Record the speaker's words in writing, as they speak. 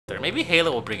Maybe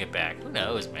Halo will bring it back. Who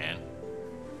knows, man?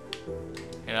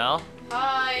 You know?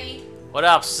 Hi. What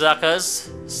up, suckers?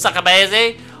 Sucker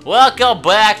Bazy? Welcome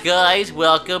back, guys.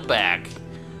 Welcome back.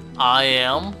 I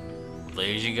am the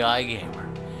Asian Guy Gamer.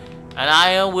 And I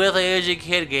am with the Asian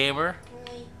Kid Gamer.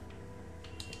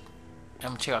 I'm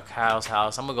gonna check out Kyle's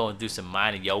house. I'm gonna go and do some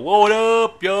mining. Yo, what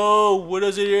up, yo? What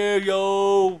is it here, yo?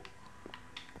 Oh,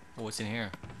 what's in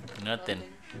here? Nothing.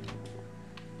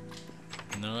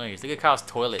 Nice. Look at Kyle's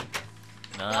toilet.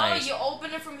 Nice. No, you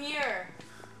open it from here.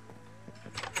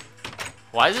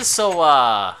 Why is it so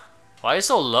why is it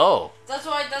so low? That's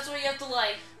why you have to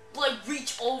like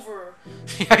reach over.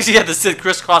 You actually have to sit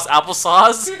crisscross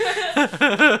applesauce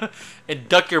and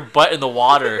duck your butt in the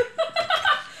water.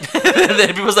 And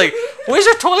then people's like, "Where's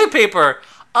your toilet paper?"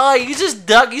 You just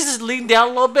duck, you just lean down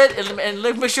a little bit and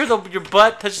make sure your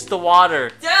butt touches the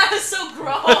water. That is so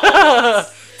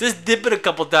gross. Just dip it a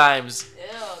couple times. Ew,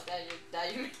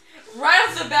 that you right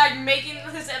off the bat, you're making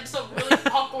this episode really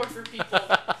awkward for people.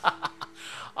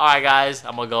 Alright guys,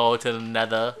 I'm gonna go to the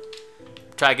nether.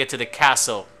 Try to get to the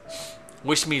castle.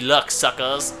 Wish me luck,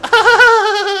 suckers.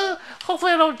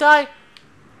 Hopefully I don't die.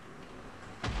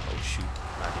 Oh shoot,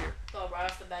 not here. Oh, right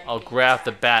off the bat. Oh, grab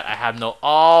the bat. I have no.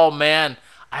 Oh man,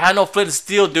 I have no flint and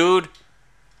steel, dude.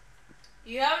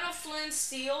 You have no flint and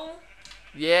steel?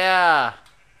 Yeah.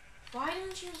 Why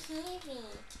don't you save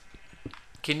it?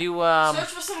 Can you search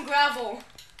for some gravel.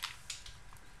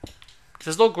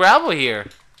 There's no gravel here.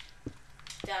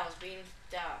 I was being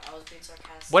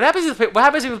sarcastic. What happens if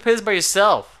you play this by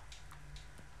yourself?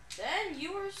 Then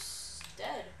you were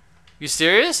dead. You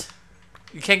serious?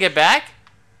 You can't get back?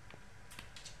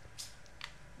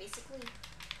 Basically.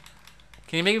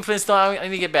 Can you make me flint and steel? I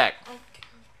need to get back. I'm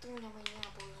doing that right now,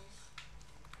 boys.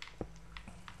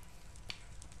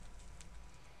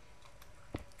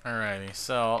 Alrighty,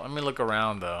 so let me look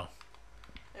around though.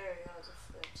 There we go, it's a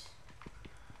flint.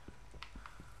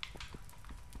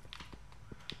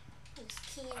 It's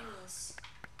candies.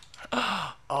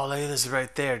 Oh, look at this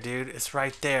right there, dude. It's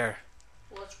right there.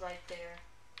 What's right there?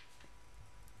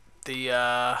 The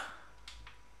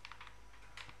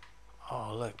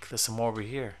oh, look, there's some more over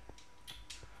here.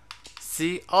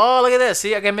 See? Oh, look at this.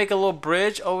 See, I can make a little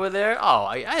bridge over there. Oh,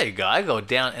 there you go. I go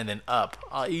down and then up.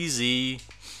 Oh, easy.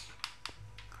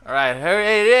 All right,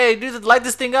 hey, dude, light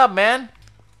this thing up, man.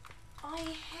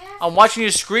 I'm watching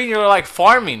your screen. You're like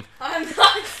farming. I'm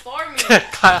not farming.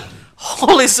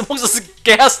 Holy smokes, there's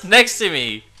gas next to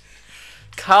me.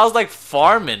 Kyle's like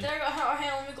farming. There, hey,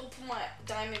 let me go put my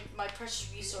my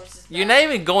precious resources back. You're not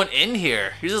even going in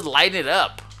here. You're just lighting it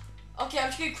up. Okay, I'm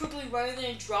just gonna quickly run in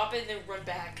there and drop it and then run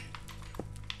back.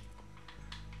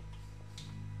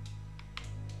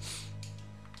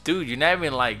 Dude, you're not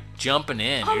even like jumping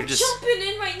in. I'm You're just jumping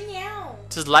in right now.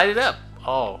 Just light it up.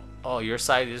 Oh, your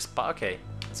side is okay.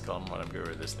 Let's go. I'm gonna get rid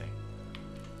of this thing.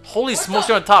 Holy smokes,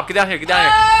 you're on top. Get down here. Get down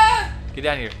here. Get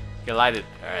down here. Get lighted.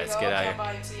 All right, let's get out of here.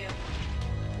 Bye, see ya.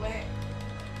 Wait.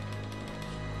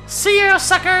 See you,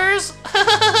 suckers. Yeah,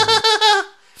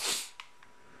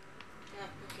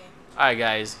 okay. All right,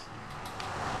 guys.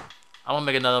 I'm gonna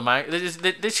make another mic.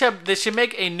 They should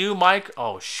make a new mic.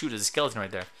 Oh shoot, there's a skeleton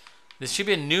right there. There should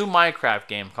be a new Minecraft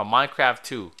game called Minecraft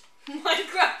 2.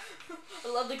 Minecraft. I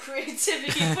love the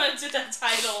creativity you put into that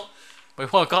title. What do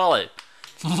you want to call it?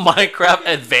 Minecraft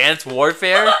Advanced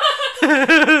Warfare?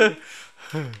 I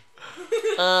like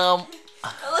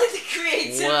the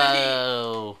creativity.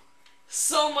 Whoa.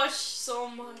 So much.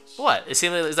 What? It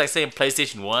seems like it's like saying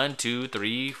PlayStation 1, 2,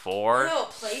 3, 4. No,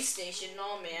 PlayStation.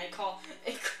 No, man. Call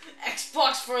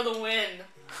Xbox for the win.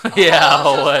 Yeah,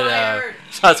 oh, whatever.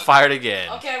 Shots fired again.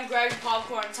 Okay, I'm grabbing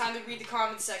popcorn. Time to read the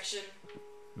comment section.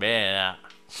 Man,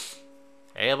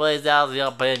 everybody's out their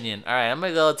opinion. Alright, I'm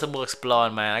gonna go to more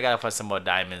exploring, man. I gotta find some more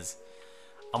diamonds.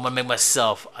 I'm gonna make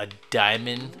myself a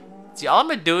diamond. See, all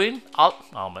I'm doing,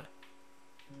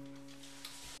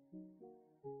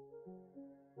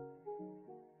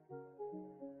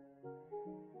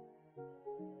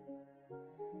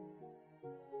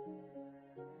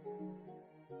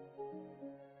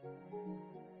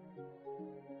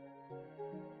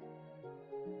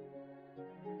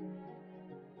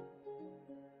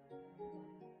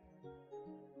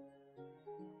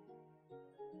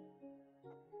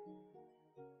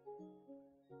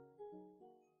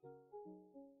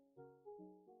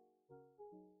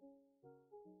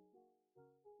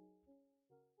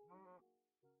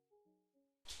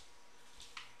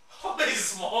 Holy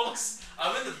smokes!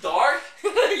 I'm in the dark?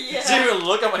 Yeah. Did you even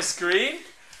look at my screen?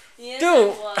 Yes, Dude,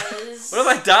 it was. what if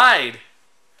I died?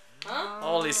 Huh?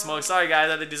 Holy smokes. Sorry guys,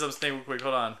 I had to do something real quick.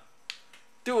 Hold on.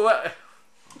 Dude, what?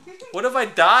 What if I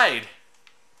died?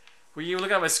 Were you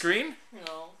looking at my screen?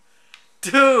 No.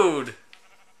 Dude!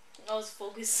 I was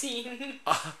focusing.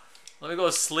 Let me go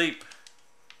to sleep.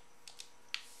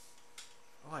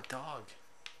 Oh, a dog.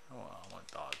 Oh, I want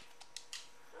a dog.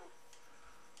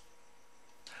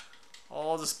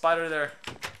 Oh, there's a spider there.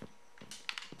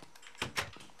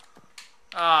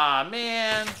 Ah,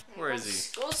 man. Where is he?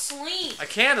 Go to sleep. I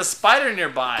can't. There's a spider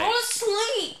nearby. Go to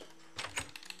sleep.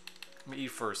 Let me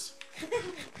eat first.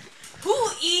 Who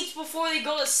eats before they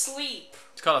go to sleep?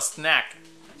 It's called a snack.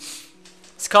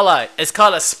 It's called a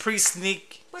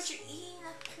pre-sneak. But you're eating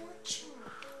a portion.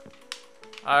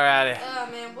 Alrighty. Oh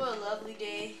man, what a lovely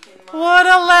day in my. What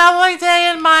a lovely day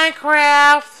in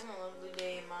Minecraft. What a lovely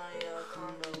day in my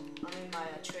condo. I mean my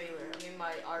trailer. I mean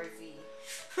my RV.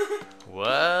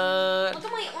 What? Look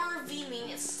at my RV, man.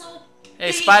 It's so. Hey,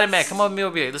 big. Spider-Man, come on, me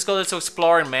over here. Let's go. Let's go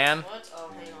exploring, man. What? Oh,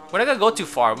 hang on. We're not gonna go too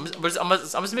far. I'm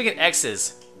just making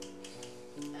X's.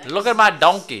 Look at my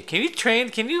donkey. Can you train?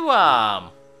 Can you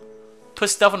put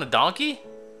stuff on a donkey?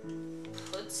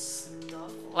 Put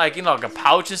stuff. Like, you know, like a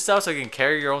pouch and stuff, so you can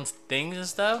carry your own things and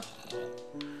stuff.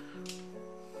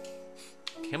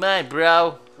 Come on,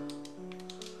 bro.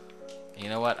 You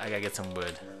know what? I gotta get some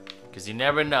wood, cause you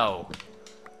never know.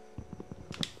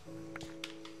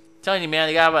 Telling you, man,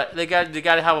 they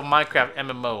gotta have a Minecraft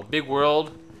MMO, big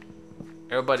world.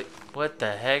 Everybody, what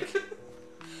the heck,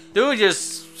 dude?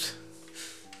 Just.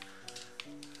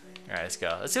 All right, let's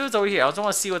go. Let's see what's over here. I just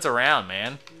want to see what's around,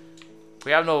 man.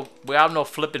 We have no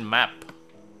flipping map.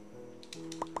 Are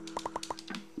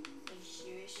you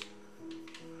serious?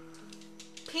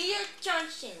 Peter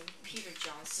Johnson. Peter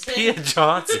Johnson. Peter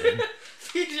Johnson.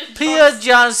 Peter Peter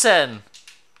Johnson.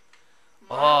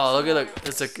 Oh, Miles look.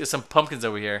 There's some pumpkins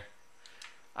over here.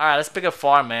 All right, let's pick a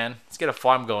farm, man. Let's get a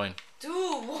farm going.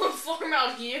 Dude, one farm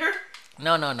out here?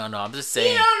 No. I'm just You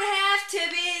saying. don't have to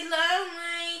be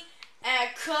lonely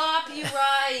at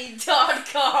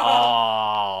copyright.com.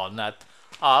 Oh, not.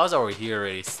 Oh, I was over here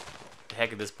already. The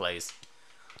heck of this place.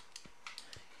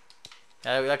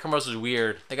 That commercial was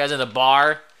weird. That guy's in the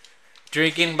bar,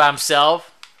 drinking by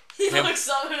himself. He looks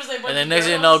up and there's like a bunch And then of next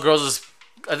thing you know, girls is.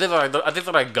 I think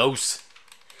they're like ghosts.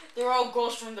 They're all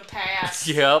ghosts from the past.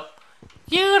 Yep.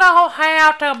 You don't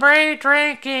have to be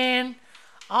drinking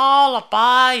all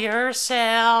by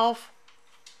yourself.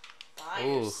 By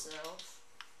Ooh. yourself.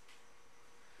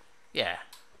 Yeah.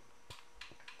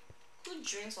 Who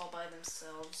drinks all by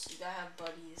themselves? You gotta have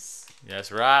buddies.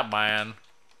 That's right, man.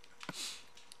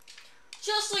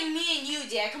 Just like me and you,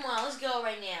 Dad. Come on, let's go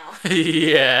right now.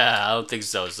 Yeah, I don't think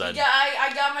so, son. Yeah,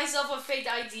 I got myself a fake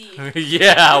ID.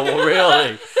 Yeah, well,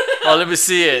 really? Oh, let me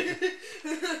see it.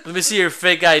 Let me see your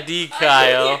fake ID,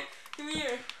 Kyle. Come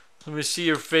here. Let me see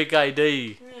your fake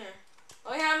ID. Come here.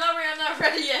 Oh yeah, I'm not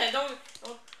ready yet. Don't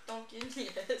give me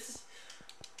this.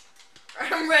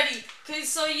 I'm ready. Cause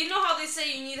so you know how they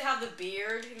say you need to have the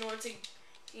beard in order to,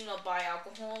 buy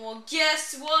alcohol. Well,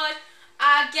 guess what?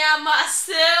 I got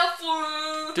myself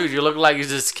one. Dude, you look like you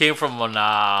just came from an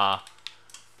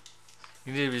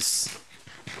You need to be.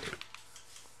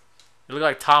 You look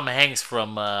like Tom Hanks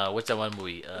from what's that one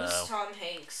movie? Who's Tom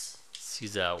Hanks?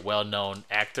 He's a well-known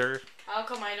actor. How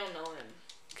come I don't know him?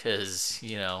 Cause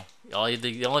the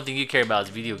only thing you care about is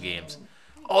video games.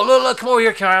 Oh look, come over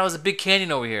here, Kyle. There's a big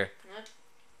canyon over here.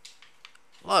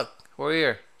 What? Look, we're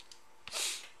here.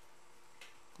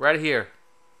 Right here.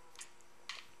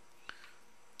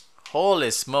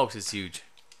 Holy smokes, it's huge.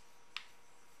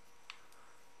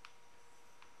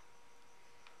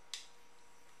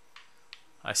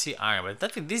 I see iron, but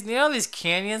that thing, these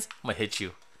canyons, I'm gonna hit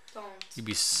you. Don't. You'd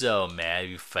be so mad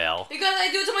if you fell. Because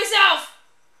I do it to myself.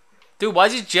 Dude,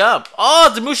 why'd you jump? Oh,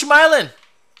 it's the Mushroom Island.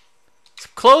 It's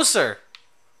closer.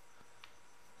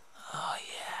 Oh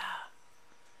yeah.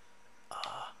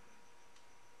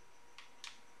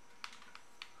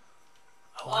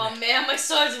 Oh man, my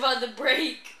sword's about to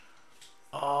break.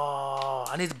 Oh,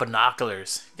 I need the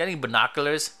binoculars. You got any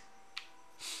binoculars?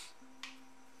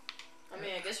 I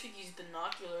mean, I guess we can use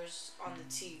binoculars on the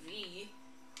TV.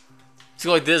 Let's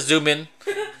go like this, zoom in.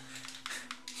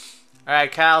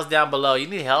 Alright, Kyle's down below. You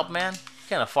need help, man?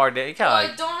 Kinda far down. You kinda Well,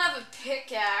 like... I don't have a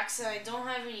pickaxe and I don't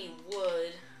have any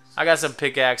wood. I got some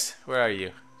pickaxe. Where are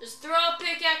you? Just throw a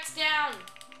pickaxe down.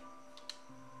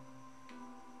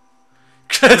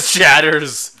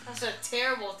 Shatters. That's a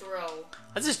terrible throw.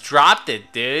 I just dropped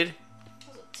it, dude. That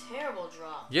was a terrible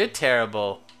drop. You're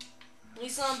terrible. At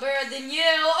least I'm better than you.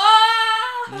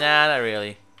 Oh! Nah, not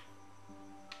really.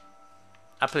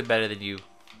 I play better than you.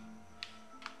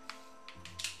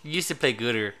 You used to play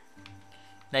gooder.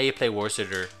 Now you play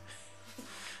worser.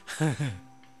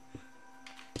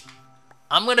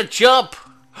 I'm gonna jump.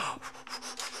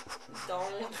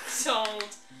 Don't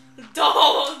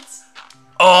Don't.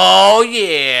 Oh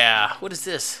yeah. What is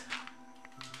this?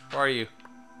 Where are you?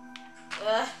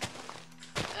 Are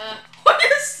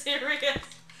you serious?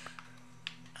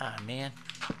 Ah man.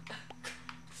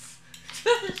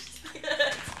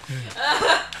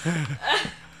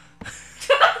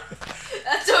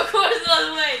 That's so cool the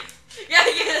other way. Yeah,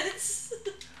 yes.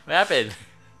 What happened?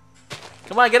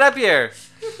 Come on, get up here.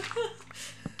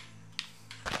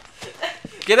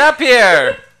 Get up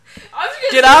here.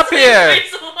 Get up here.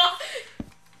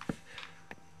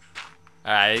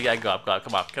 Alright, you gotta go up,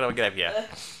 Come on, get up here.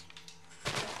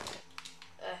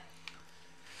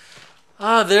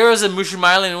 There is a Mushroom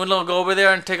Island. We'll go over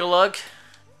there and take a look.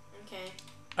 Okay.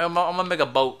 I'm gonna make a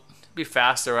boat. Be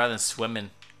faster rather than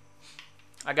swimming.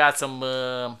 I got some.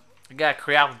 I got a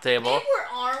crap table. Man, where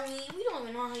are we? We don't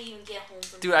even know how to even get home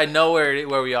from Dude, I know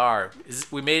where we are.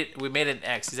 We made an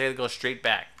X. You gotta go straight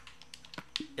back.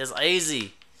 It's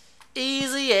easy.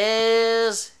 Easy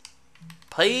as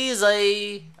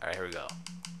peasy. All right, here we go.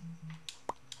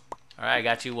 All right, I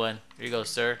got you one. Here you go,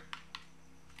 sir.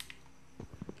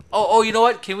 Oh, you know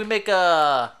what? Can we make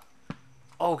a?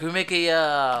 Oh, can we make a?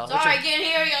 Sorry, I can't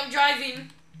hear you. I'm driving.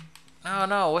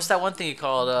 No. What's that one thing you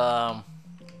called?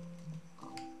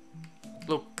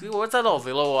 Look, what's that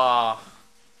little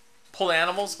pull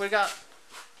animals? What do you got?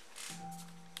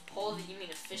 Pole? You mean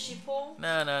a fishy pole?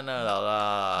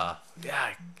 No.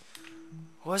 Yeah.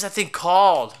 What was that thing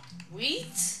called?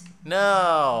 Wheat?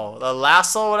 No, the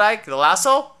lasso. The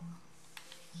lasso?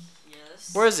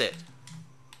 Yes. Where is it?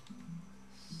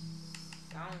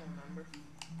 I don't remember.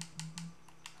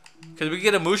 Cause we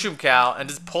get a mushroom cow and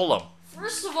just pull them.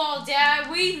 First of all,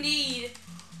 Dad, we need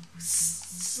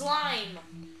slime.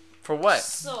 For what?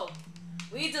 So,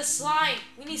 we need the slime.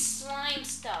 We need slime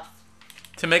stuff.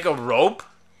 To make a rope?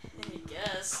 I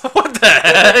guess. What the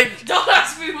heck? Don't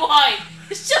ask me why.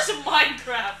 It's just a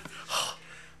Minecraft.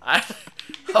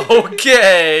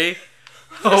 Okay.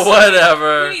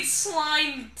 Whatever. We need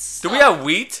slime stuff. Do we have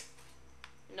wheat?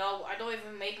 No, I don't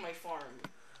even make my farm. I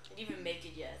didn't even make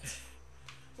it yet.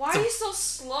 Why are you so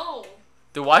slow?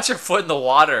 Dude, watch your foot in the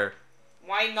water.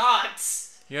 Why not?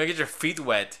 You're gonna get your feet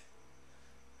wet.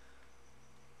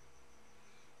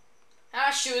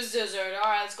 Shoes desert.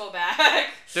 Alright, let's go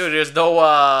back. Dude, there's no,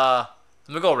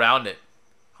 let me go around it.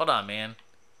 Hold on, man.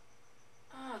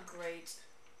 Oh, great.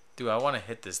 Dude, I want to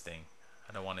hit this thing.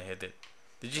 I don't want to hit it.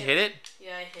 Did you hit it?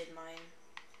 Yeah, I hit mine.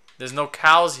 There's no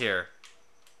cows here.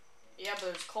 Yeah, but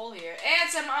there's coal here. And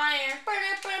some iron. Look,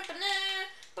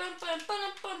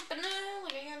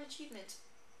 I got an achievement.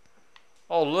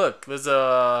 Oh, look. There's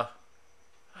a...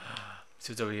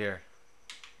 See what's over here.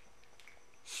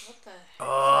 What the heck?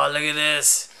 Oh, look at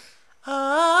this.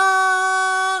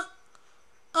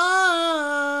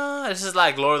 This is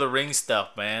like Lord of the Rings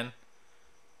stuff, man.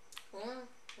 Lord of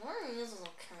the Rings is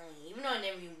okay. Even though I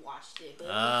never even watched it. But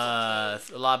it's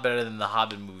It's a lot better than the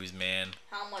Hobbit movies, man.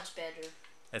 how much better?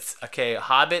 It's okay.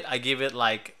 Hobbit, I give it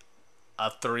like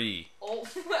a 3 Oh,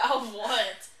 of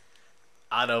what?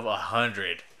 out of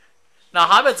 100. Now,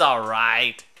 Hobbit's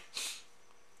alright.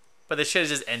 But they should have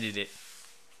just ended it.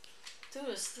 Dude,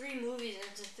 it's 3 movies and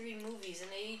it's 3 movies and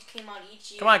they each came out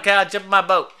each year. Come on, Cal, jump in my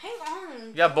boat. Hang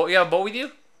on. You have a boat with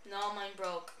you? No, mine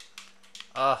broke.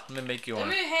 Let me make you one.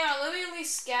 Hang on, let me at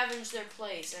least scavenge their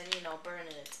place and, burn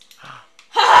it.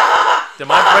 Did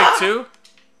mine break too?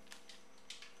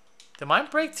 Did mine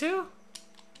break too?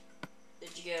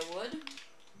 Did you get wood?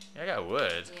 Yeah, I got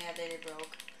wood. Yeah, they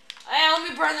broke. Hey, let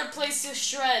me burn their place to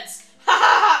shreds.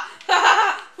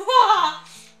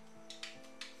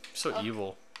 So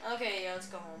evil. Okay, yeah, let's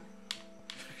go home.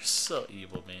 You're so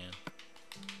evil, man.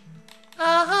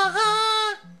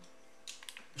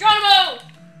 Geronimo!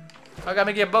 I gotta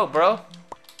make you a boat, bro.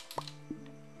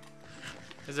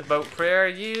 Is a boat prayer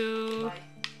you? Bye.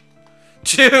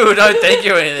 Dude, don't thank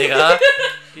you or anything, huh?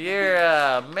 You're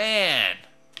a man.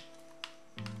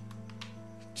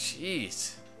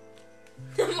 Jeez.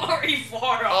 I'm already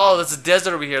far off. Oh, there's a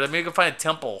desert over here. Let me go find a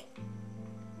temple.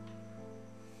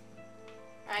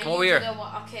 Come over here. Okay, hang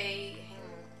on.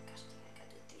 Gosh, I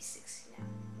gotta do D6 now.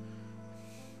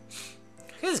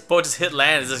 Look at this boat just hit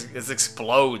land. It just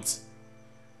explodes.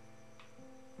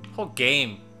 Whole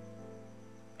game.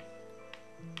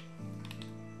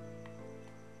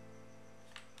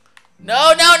 No!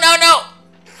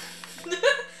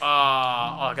 Oh,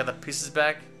 I got the pieces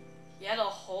back. You had to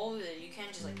hold it. You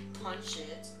can't just punch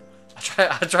it.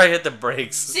 I try to hit the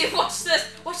brakes. See, watch this.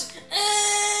 Watch this.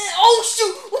 Oh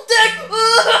shoot! What the heck?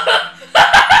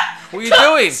 What are you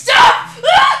doing? Stop!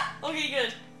 Okay,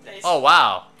 good. Nice. Oh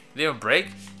wow! It didn't break.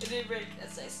 It didn't break.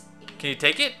 That's nice. Can you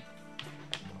take it?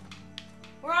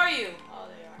 Where are you? Oh,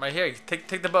 there you Right here.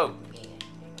 Take the boat.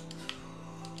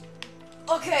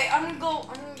 Okay, I'm gonna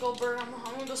go burn.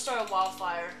 I'm gonna go start a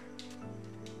wildfire.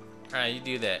 All right, you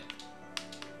do that.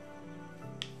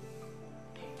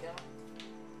 There you go.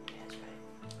 Yeah, that's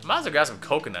right. Might as well grab some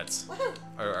coconuts Woohoo!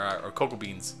 or cocoa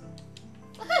beans.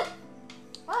 Woohoo!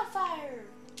 Wildfire!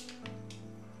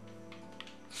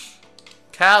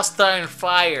 Cow starting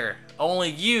fire.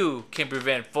 Only you can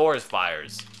prevent forest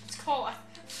fires. It's called.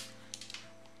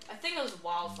 I think it was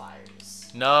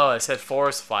wildfires. No, it said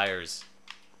forest fires.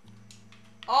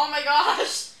 Oh my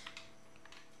gosh!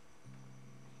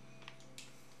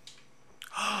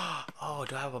 Oh,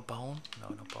 do I have a bone? No,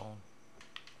 no bone.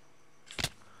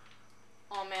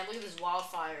 Oh man, look at this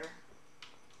wildfire.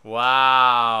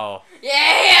 Wow.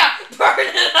 Yeah! Burn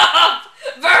it up!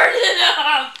 Burn it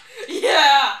up!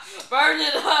 Yeah! Burn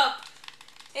it up!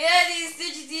 Yeah,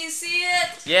 did you see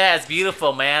it? Yeah, it's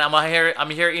beautiful, man. I'm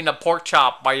here eating a pork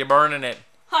chop while you're burning it.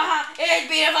 Haha, it's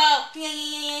beautiful!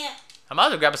 Yeah. I might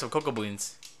as well grab some cocoa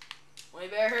beans. Well, you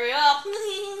better hurry up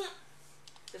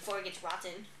before it gets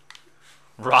rotten.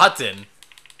 Rotten.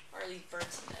 Or at least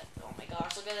burns to death. Oh my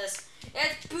gosh, look at this.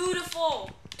 It's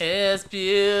beautiful! It's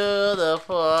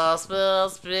beautiful,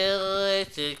 smells really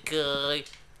good.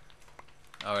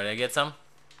 Oh, did I get some?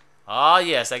 Oh,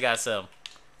 yes, I got some.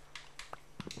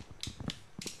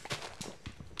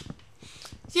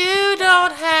 You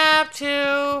don't have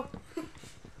to.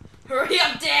 Hurry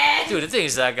up, Dad! Dude, this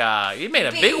thing's like, you made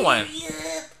a big one.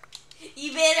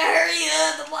 You better hurry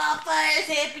up, the wildfire's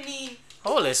happening.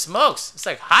 Holy smokes, it's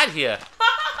like hot here.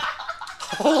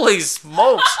 Holy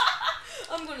smokes.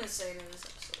 I'm gonna say it in this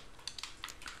episode.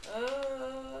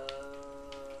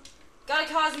 Gotta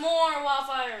cause more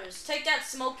wildfires. Take that,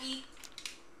 Smokey.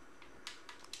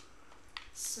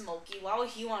 Smokey, why would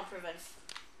he want to prevent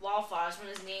wildfires when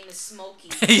his name is Smokey?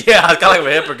 Yeah, it's kind of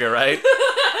like a hypocrite, right?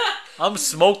 I'm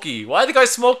Smokey. Why the guy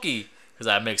Smokey? Because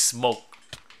I make smoke.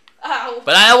 Ow.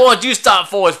 But I don't want you to start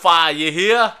forest fire, you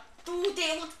hear? Dude,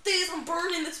 damn, look at this. I'm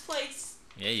burning this place.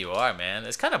 Yeah, you are, man.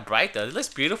 It's kind of bright, though. It looks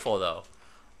beautiful, though.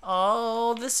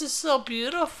 Oh, this is so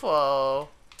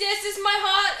beautiful. This is my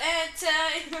hot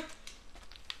time.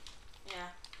 Yeah,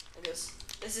 I guess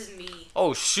this is me.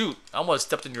 Oh, shoot. I almost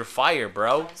stepped in your fire,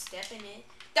 bro. Don't step in it.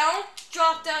 Don't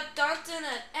drop that. Don't do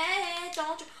it. Eh,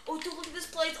 don't. Oh, dude, look at this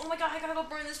place. Oh my god, I gotta go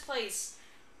burn this place.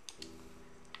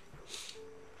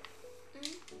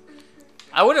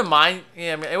 I wouldn't mind.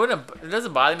 Yeah, I mean, it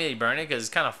doesn't bother me that you burn it because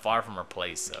it's kind of far from our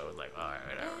place. So it's like, all right,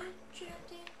 whatever.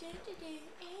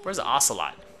 Where's the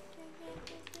ocelot?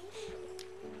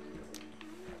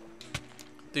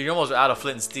 Dude, you're almost out of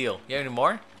flint and steel. You have any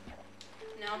more?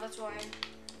 No, that's why I'm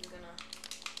gonna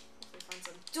hopefully find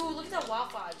some. Dude, look at that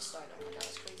wildfire I just started. Oh my god,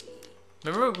 that's crazy.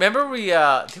 Remember we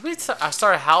did we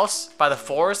start a house by the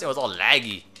forest? It was all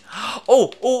laggy.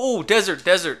 Oh, desert.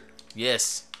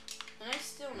 Yes. And I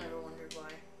still never wondered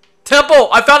why. Temple!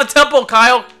 I found a temple,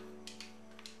 Kyle.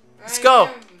 Let's go.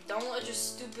 Don't let your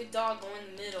stupid dog go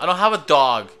in the middle. I don't have a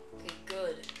dog. Okay,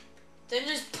 good. Then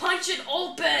just punch it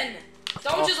open.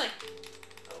 Don't just like.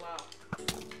 Oh wow.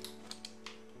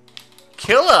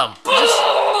 Kill him.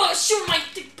 Oh, shoot my.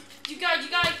 You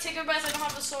gotta take your best. I don't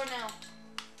have a sword now.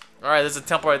 All right, there's a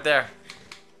temple right there.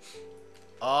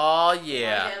 Oh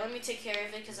yeah. Yeah, let me take care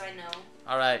of it because I know.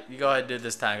 All right, you go ahead and do it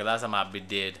this time. Cause last time I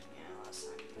did. Yeah, last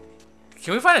time.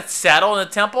 Can we find a saddle in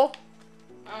the temple?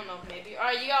 I don't know, maybe. All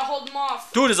right, you gotta hold them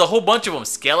off. Dude, there's a whole bunch of them.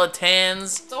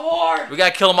 Skeletons. It's a horde. We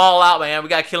gotta kill them all out, man. We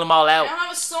gotta kill them all I out. don't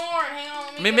have a sword. Hang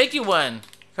on, Let me make you one.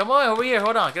 Come on, over here.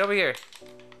 Hold on. Get over here.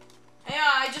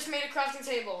 Yeah, I just made a crafting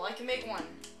table. I can make one.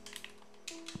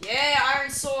 Yeah,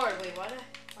 iron sword. Wait, why did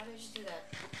I just do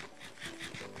that?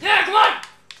 Yeah, come on!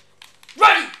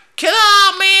 Ready! Kill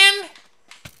on, man!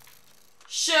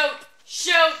 Shoot!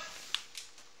 Shoot!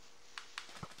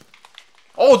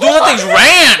 Oh, dude, that thing's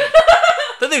ran!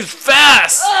 That thing's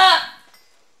fast!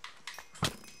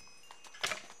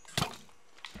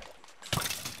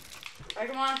 Alright,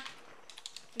 come on.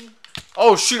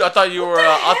 Oh shoot! I thought you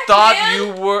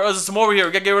were. There's some over here.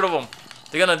 We gotta get rid of them.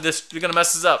 They're gonna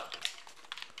mess us up.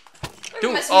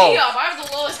 Dude, mess me up. I have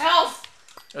the lowest health.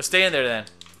 Stay in there then.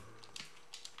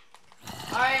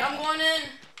 Alright, I'm going in.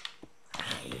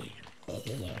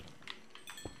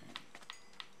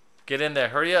 Get in there.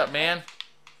 Hurry up, man.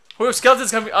 Who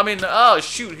skeletons coming? I mean, oh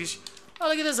shoot! Oh,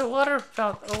 look at this. A water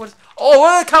fountain. Oh, what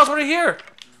are the cows? Right here.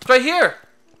 It's right here.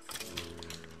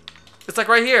 It's like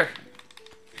right here.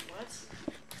 What?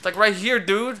 It's like right here,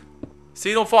 dude.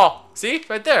 See, don't fall. See,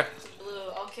 right there.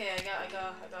 Blue. Okay, I gotta go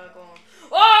on.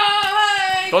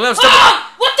 Oh, hey! Don't let him step.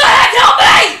 What the heck? Help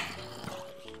me!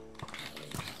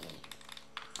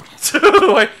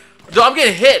 Dude, I'm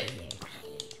getting hit.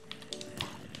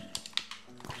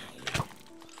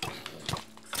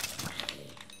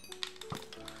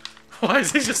 Why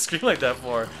is he just scream like that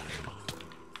for?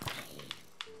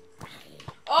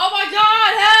 Oh my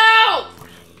God! Help!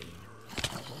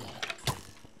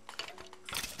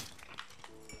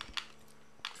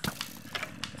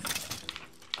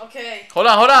 Okay. Hold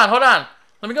on, hold on, hold on.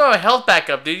 Let me get my health back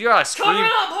up, dude. You're a scream. Cover it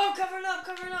up! Oh, cover it up!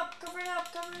 Cover it up! Cover it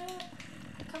up! Cover it up!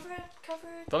 Cover it! Cover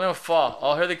it! Don't let him fall.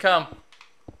 Oh, here they come.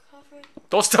 Cover it!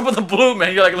 Don't step on the blue,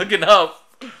 man. You're like looking up.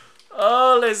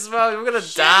 Holy smokes, we're gonna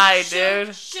die,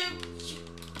 dude. Shoot!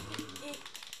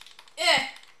 Yeah.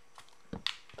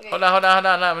 Okay. Hold on, hold on,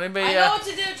 hold on. Let me, I know what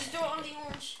to do. Just do it on the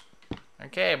orange.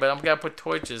 Okay, but I'm gonna put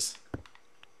torches.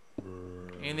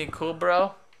 Anything cool,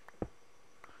 bro?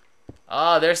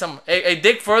 Oh, there's some. Hey,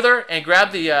 dig further and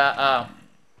grab the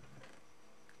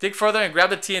dig further and grab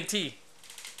the TNT.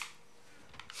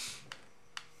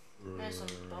 There's some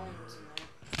bones in there.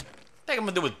 What the heck am I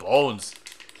gonna do with bones?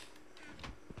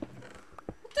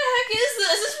 What the heck is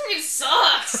this? This freaking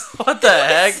sucks. What the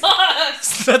heck?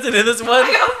 Sucks. There's nothing in this one.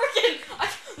 I got freaking.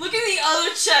 Look at the other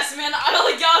chest, man. I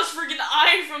only got freaking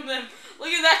iron from them. Look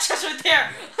at that chest right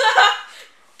there.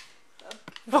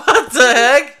 What the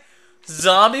heck?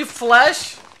 Zombie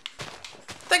flesh?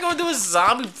 What the heck am I gonna do with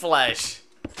zombie flesh?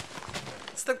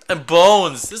 It's like, and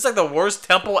bones. This is like the worst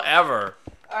temple ever.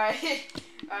 Alright.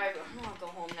 Alright, I'm gonna go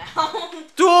home now.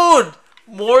 Dude!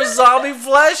 More zombie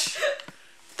flesh?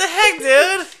 What the heck,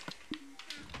 dude?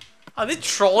 Are they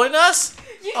trolling us?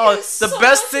 Oh, the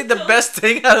best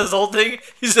thing out of this whole thing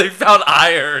is they found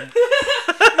iron.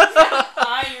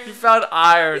 Iron. You found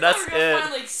iron, that's We're gonna it.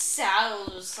 find like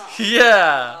saddles or something.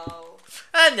 Yeah. Oh.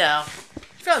 I know.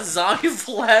 You found zombie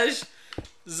flesh.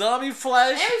 Zombie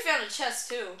flesh. And we found a chest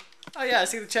too. Oh yeah,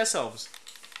 let's take the chest homes.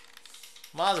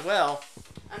 Might as well.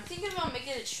 I'm thinking about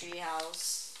making a tree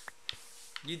house.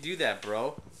 You do that,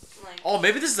 bro. Like, Oh,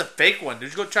 maybe this is a fake one.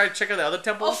 Did you go try to check out the other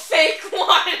temple? a fake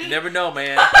one. You never know,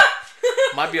 man.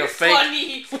 Might be a You're fake.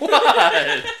 Funny. What?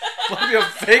 Might be a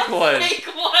fake one. Fake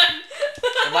one.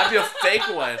 It might be a fake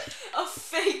one. A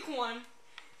fake one.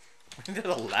 I need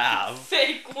to laugh.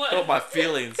 Fake one. Hurt my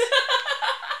feelings.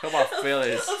 Hurt my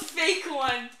feelings. A fake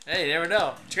one. Hey, you never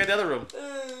know. Check out the other room.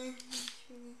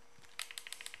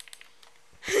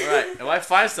 Alright, if I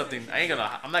find something, I'm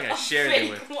not gonna share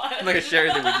anything with. One. I'm not gonna share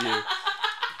anything with you.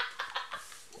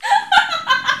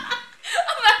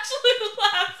 I'm actually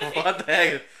laughing. What the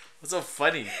heck? What's so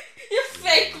funny? You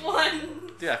fake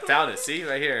one. Dude, I found it. See?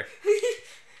 Right here.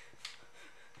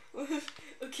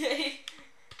 Okay.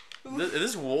 Is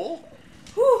this wool?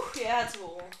 Whew, yeah, it's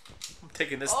wool. I'm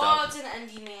taking this Oh, stuff. it's an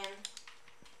endy man.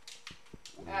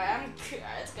 Alright,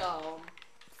 let's go home.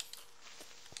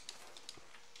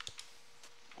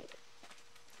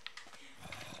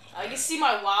 I can see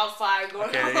my wildfire going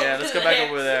on. Okay, yeah, let's go back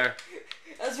over there.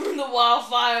 That's where the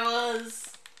wildfire was.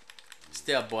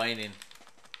 Still boiling.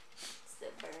 Still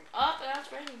burn. Oh, now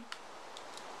it's raining.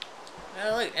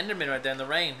 Oh, look, Enderman right there in the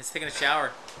rain. He's taking a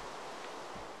shower.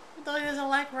 He thought he doesn't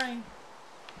like rain.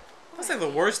 That's like the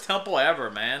worst temple ever,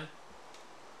 man.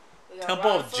 We got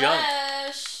Temple raw of junk.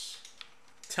 flesh.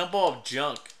 Temple of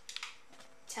junk.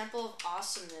 Temple of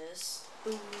awesomeness.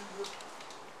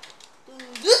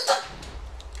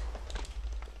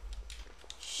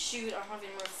 Shoot, I don't have any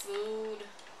more food.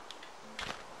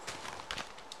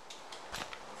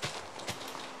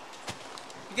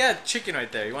 You got a chicken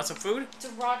right there. You want some food? It's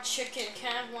a raw chicken.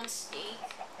 Can I have one steak?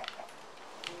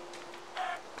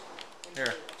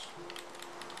 Here.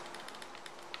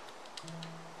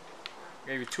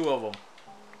 Gave you 2 of them.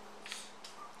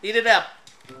 Eat it up.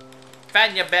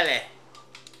 Fatten your belly.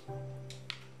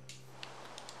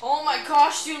 Oh my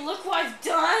gosh, dude, look what I've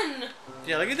done!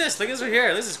 Yeah, look at this. Look at this right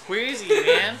here. This is crazy,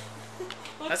 man.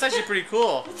 That's actually pretty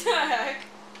cool. What the heck?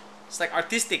 It's like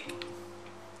artistic.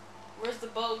 Where's the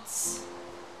boats?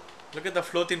 Look at the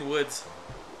floating woods.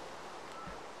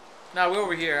 Nah, we're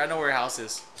over here. I know where your house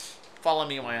is. Follow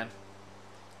me, man.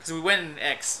 Because we went in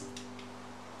X.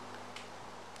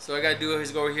 So all I gotta do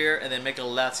is go over here and then make a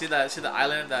left. See that? See the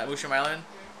island, that mushroom island?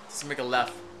 Just make a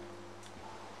left.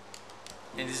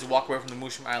 And just walk away from the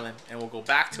mushroom island. And we'll go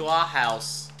back to our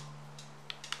house.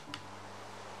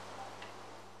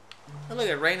 Oh, look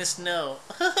at rain and snow.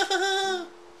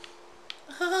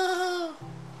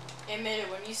 Admit it,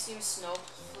 when you see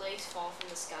snowflakes fall from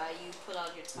the sky, you put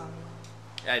out your tongue.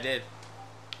 Yeah, I did.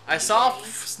 I saw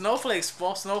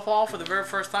snowfall for the very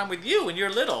first time with you when you were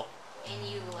little. And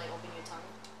you, like, open your tongue.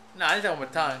 No, I didn't tell my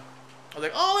tongue. I was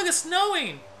like, oh, look, it's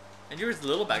snowing. And you were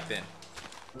little back then.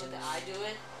 Did I do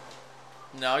it?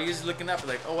 No, you was looking up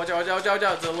like, oh, watch out, watch out, watch out, watch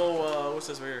out. It's a little, what's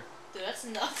this right here? Dude, that's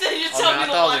nothing. You Oh, told man, I me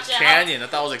to thought watch it was a out. canyon. I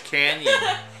thought it was a canyon.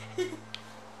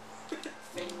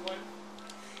 Fake one.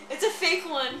 It's a fake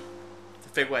one. It's a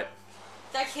fake what?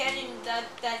 that canyon,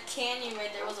 that canyon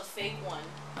right there was a fake one.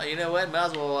 You know what? Might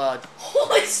as well.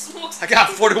 Holy smokes! I got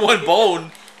 41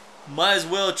 bone. Might as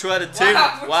well try to take.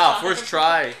 Wow, first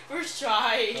try. First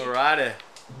try. Alrighty.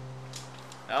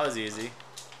 That was easy.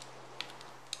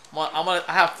 I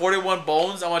have 41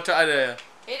 bones. I'm gonna try to.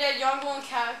 Hey, Dad, you wanna go and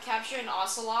capture an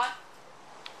ocelot?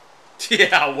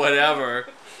 Yeah, whatever.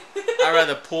 I'd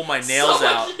rather pull my nails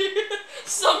out.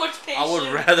 So much patience. I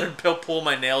would rather pull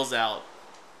my nails out.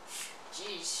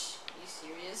 Jeez, are you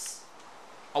serious?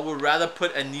 I would rather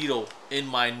put a needle in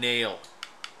my nail.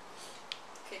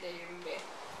 Okay, Dad, you're in bed.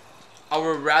 I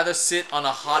would rather sit on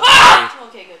a hot day.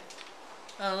 Okay, good.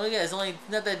 Oh, look at it. It's only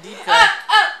not that deep cut.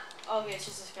 Okay, it's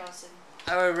just a skeleton.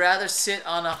 I would rather sit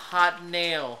on a hot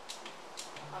nail.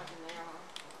 Hot nail.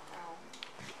 Ow.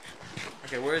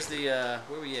 Okay, where's the,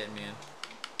 where we at, man?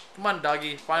 Come on,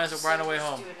 doggy. Find us right on the way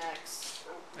home. Do an X.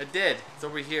 I did. It's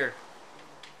over here.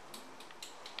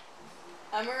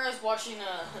 I remember I was watching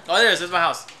Oh, there it is. There's my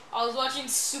house. I was watching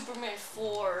Superman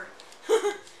 4.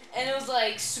 And it was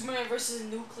like Superman versus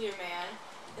Nuclear Man.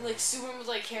 And like Superman was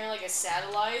like carrying like a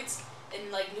satellite.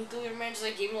 And like Nuclear Man just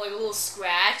like gave him like a little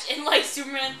scratch. And like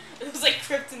Superman, it was like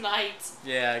kryptonite.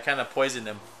 Yeah, it kind of poisoned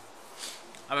him.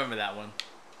 I remember that one.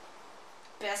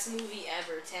 Best movie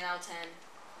ever. 10 out of 10.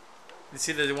 You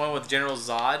see the one with General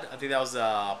Zod? I think that was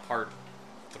part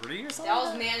 3 or something. That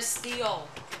was Man of Steel.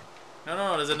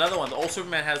 No. There's another one. The old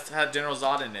Superman had General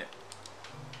Zod in it,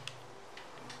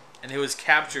 and he was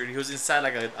captured. He was inside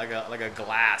like a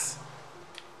glass.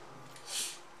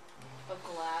 A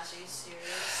glass? Are you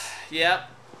serious? Yep.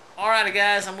 Alrighty,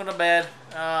 guys. I'm going to bed.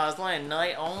 It's only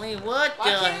night only. What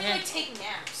Why the can't we heck? like take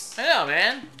naps? I know,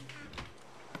 man.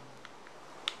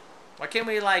 Why can't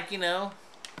we like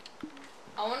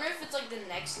I wonder if it's like the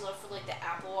next level for like the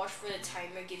Apple Watch for the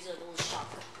timer gives you like a little shock.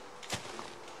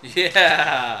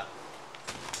 Yeah.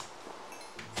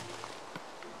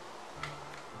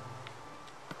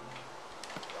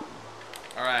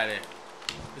 Alrighty.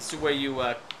 This is where you,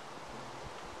 why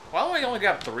don't we only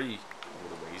grab 3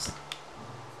 ways?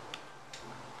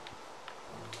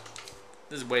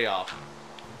 This is way off.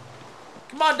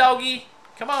 Come on, doggy.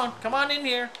 Come on in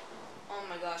here. Oh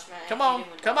my gosh, man. Come on.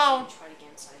 Come on. Try to get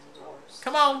inside the doors.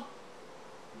 Come on.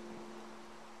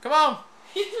 Come on.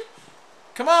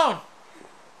 Come on.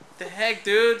 The heck,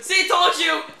 dude? See, told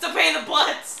you! It's a pain in the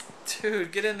butt!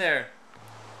 Dude, get in there.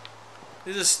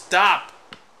 You just stop.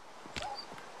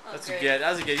 That's a good.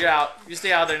 That's a good. You're out. You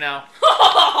stay out there now.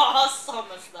 So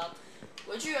messed up.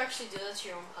 Would you actually do that to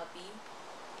your own puppy?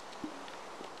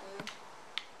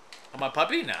 Oh, my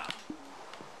puppy now.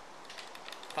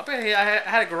 Puppy, I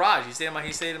had a garage. He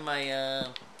stayed in my.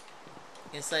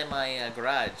 Inside my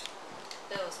garage.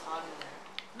 That was hot in there.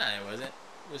 No, it wasn't.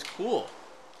 It was cool.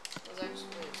 It was actually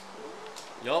really cool.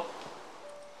 Yup.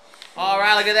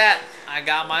 Alright, look at that. I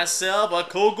got myself a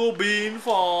cocoa bean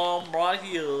farm right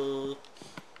here.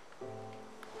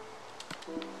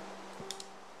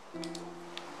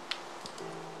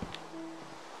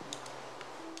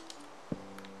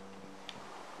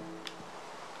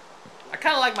 I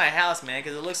kind of like my house, man,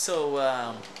 because it looks so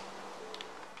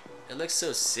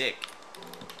sick.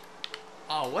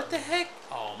 Oh, what the heck?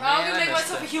 Oh, man, I'm gonna make messed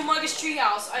myself up. a humongous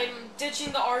treehouse. I'm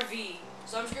ditching the RV.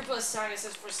 So I'm just gonna put a sign that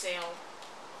says for sale.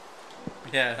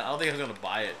 Yeah, I don't think I'm gonna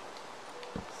buy it.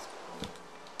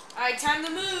 Alright, time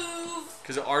to move!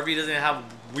 Because the RV doesn't have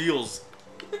wheels.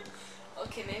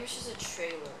 Okay, maybe it's just a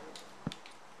trailer.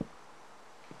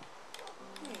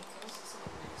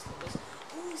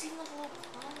 There's even like a little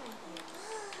pond in here.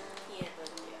 Yeah, but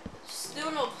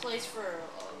still no place for a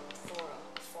farm.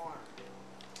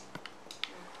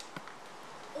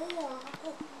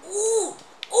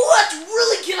 Oh, that's a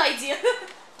really good idea.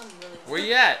 I'm really. Where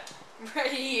you at?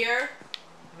 Right here.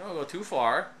 Don't go too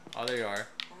far. Oh, there you are.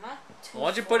 I'm not too Why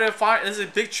don't you far. put a fire? There's a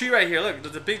big tree right here. Look,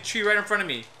 there's a big tree right in front of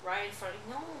me. Right in front of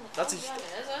you. No, That's yeah,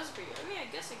 that's pretty good. I mean, I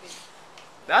guess I could.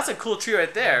 That's a cool tree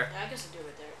right there. Yeah, I guess I do it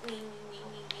right there. Wing, wing, wing,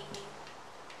 wing, wing.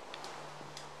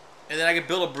 And then I can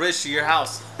build a bridge to your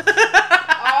house.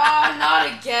 Oh, not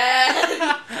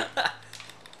again.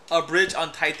 A bridge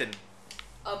on Titan.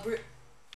 A bridge.